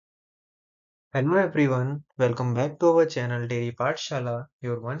Hello everyone, welcome back to our channel Dairy Pathshala,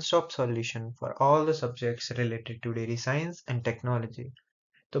 your one-stop solution for all the subjects related to dairy science and technology.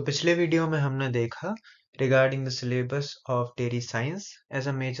 तो पिछले video में हमने देखा regarding the syllabus of dairy science as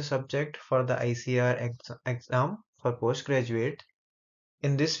a major subject for the ICAR exam for postgraduate.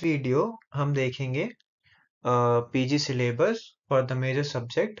 In this video हम देखेंगे PG syllabus for the major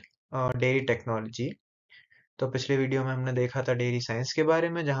subject dairy technology. तो पिछले video में हमने देखा था डेयरी साइंस के बारे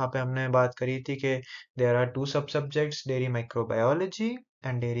में जहाँ पे हमने बात करी थी कि देयर आर टू सब subjects dairy microbiology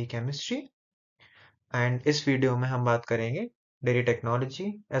and dairy chemistry and इस वीडियो में हम बात करेंगे dairy technology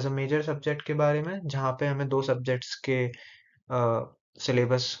as a major subject के बारे में जहाँ पे हमें दो सब्जेक्ट्स के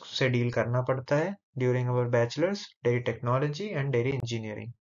सिलेबस से डील करना पड़ता है during our bachelors dairy technology and dairy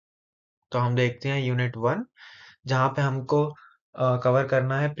engineering. तो हम देखते हैं यूनिट 1 जहाँ पे हमको कवर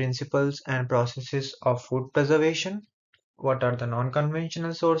करना है principles and processes of food preservation. What are the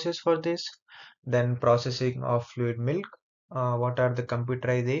non-conventional sources for this? Then processing of fluid milk. What are the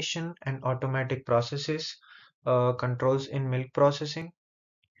computerization and automatic processes controls in milk processing?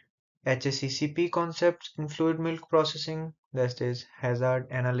 HACCP concepts in fluid milk processing. That is hazard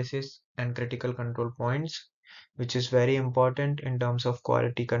analysis and critical control points, which is very important in terms of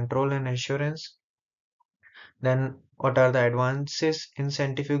quality control and assurance. Then what are the advances in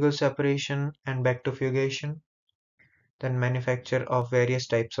centrifugal separation and bacterifugation? Then manufacture of various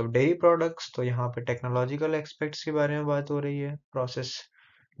types of dairy products. तो यहाँ पे technological aspects के बारे में बात हो रही है, प्रोसेस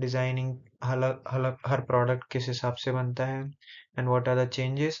डिजाइनिंग हर प्रोडक्ट किस हिसाब से बनता है and what are the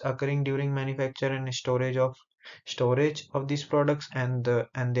changes occurring during manufacture and storage of this products and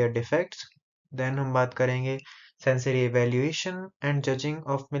there defects. Then हम बात करेंगे sensory evaluation and judging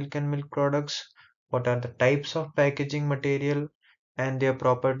of milk and milk products, what are the types of packaging material and their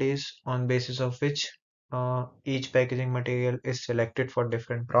properties on basis of which each packaging material is selected for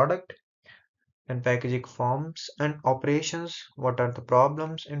different product. And packaging forms and operations, what are the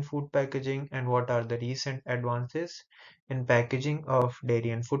problems in food packaging and what are the recent advances in packaging of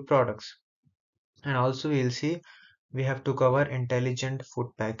dairy and food products. And also we'll see we have to cover intelligent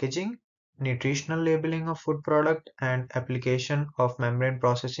food packaging, nutritional labeling of food product and application of membrane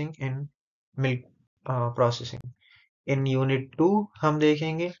processing in milk processing. In unit 2 हम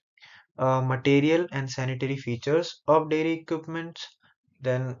देखेंगे material and sanitary features of dairy equipments.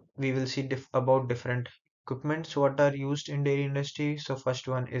 Then we will see about different equipments what are used in dairy industry. So first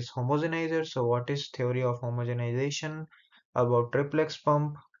one is homogenizer. So what is theory of homogenization, about triplex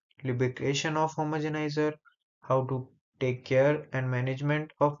pump, lubrication of homogenizer, how to take care and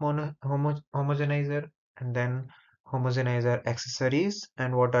management of homogenizer, and then homogenizer accessories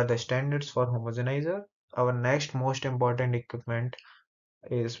and what are the standards for homogenizer. Our next most important equipment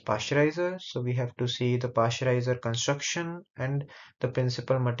is pasteurizer. So we have to see the pasteurizer construction and the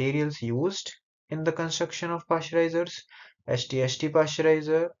principal materials used in the construction of pasteurizers, STST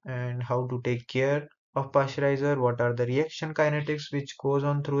pasteurizer, and how to take care of pasteurizer, what are the reaction kinetics which goes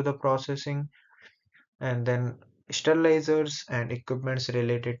on through the processing, and then sterilizers and equipments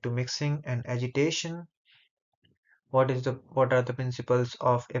related to mixing and agitation. What are the principles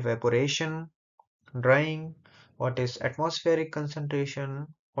of evaporation, drying, what is atmospheric concentration,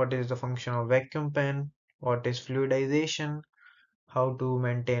 what is the function of vacuum pan, what is fluidization, how to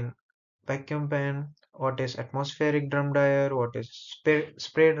maintain vacuum pan, what is atmospheric drum dryer, what is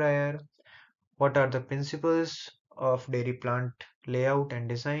spray dryer, what are the principles of dairy plant layout and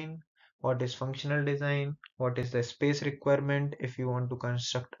design, what is functional design, what is the space requirement if you want to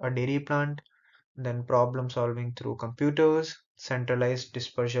construct a dairy plant, then problem solving through computers, centralized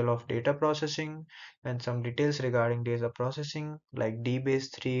dispersal of data processing, and some details regarding data processing like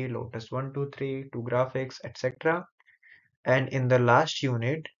DBase 3, Lotus 123, 2 graphics, etc. And in the last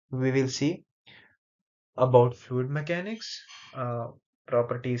unit, we will see about fluid mechanics, uh,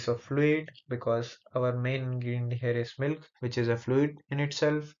 properties of fluid, because our main ingredient here is milk, which is a fluid in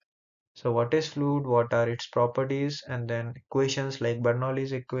itself. So what is fluid, what are its properties, and then equations like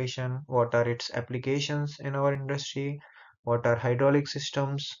Bernoulli's equation, what are its applications in our industry, what are hydraulic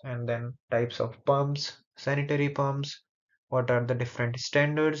systems, and then types of pumps, sanitary pumps, what are the different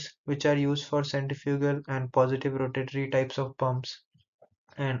standards which are used for centrifugal and positive rotatory types of pumps,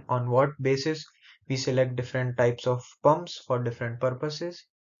 and on what basis we select different types of pumps for different purposes,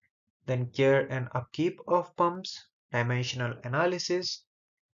 then care and upkeep of pumps, dimensional analysis,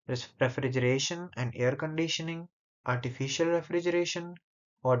 refrigeration and air conditioning, artificial refrigeration,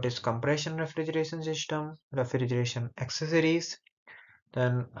 what is compression refrigeration system, refrigeration accessories,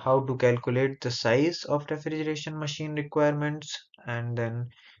 then how to calculate the size of refrigeration machine requirements, and then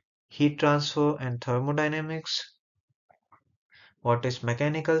heat transfer and thermodynamics, what is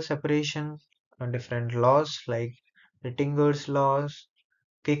mechanical separation, different laws like Rittinger's laws,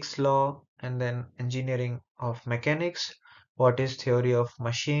 Fick's law, and then engineering of mechanics, what is theory of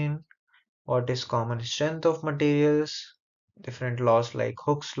machine, what is common strength of materials, different laws like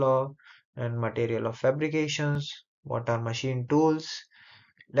Hooke's law and material of fabrications, what are machine tools,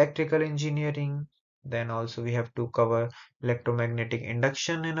 electrical engineering. Then also we have to cover electromagnetic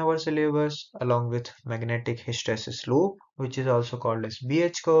induction in our syllabus along with magnetic hysteresis loop, which is also called as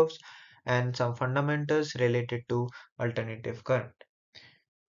BH curves, and some fundamentals related to alternative current.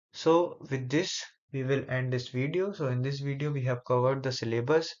 So with this, we will end this video. So in this video, we have covered the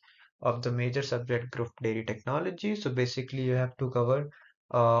syllabus of the major subject group dairy technology. So basically, you have to cover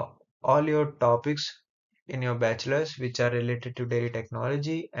uh, all your topics in your bachelor's which are related to dairy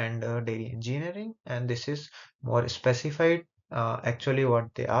technology and dairy engineering. And this is more specified actually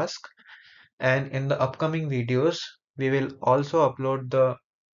what they ask. And in the upcoming videos, we will also upload the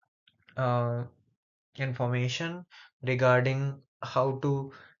uh, information regarding how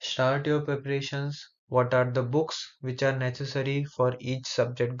to start your preparations, what are the books which are necessary for each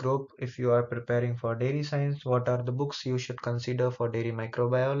subject group. If you are preparing for dairy science, what are the books you should consider for dairy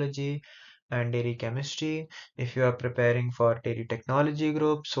microbiology and dairy chemistry. If you are preparing for dairy technology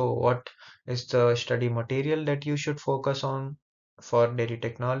group, so what is the study material that you should focus on for dairy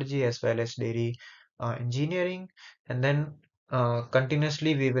technology as well as dairy engineering. And then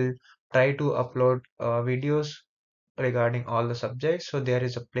continuously we will try to upload videos regarding all the subjects. So there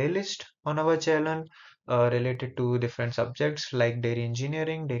is a playlist on our channel related to different subjects like dairy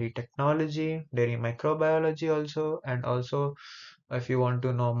engineering, dairy technology, dairy microbiology also, and also if you want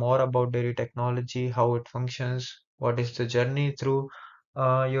to know more about dairy technology, how it functions, what is the journey through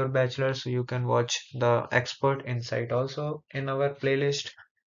your bachelor, so you can watch the expert insight also in our playlist.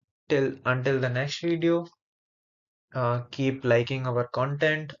 Till until the next video, keep liking our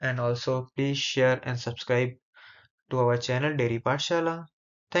content and also please share and subscribe to our channel Dairy Pathshala.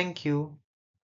 Thank you.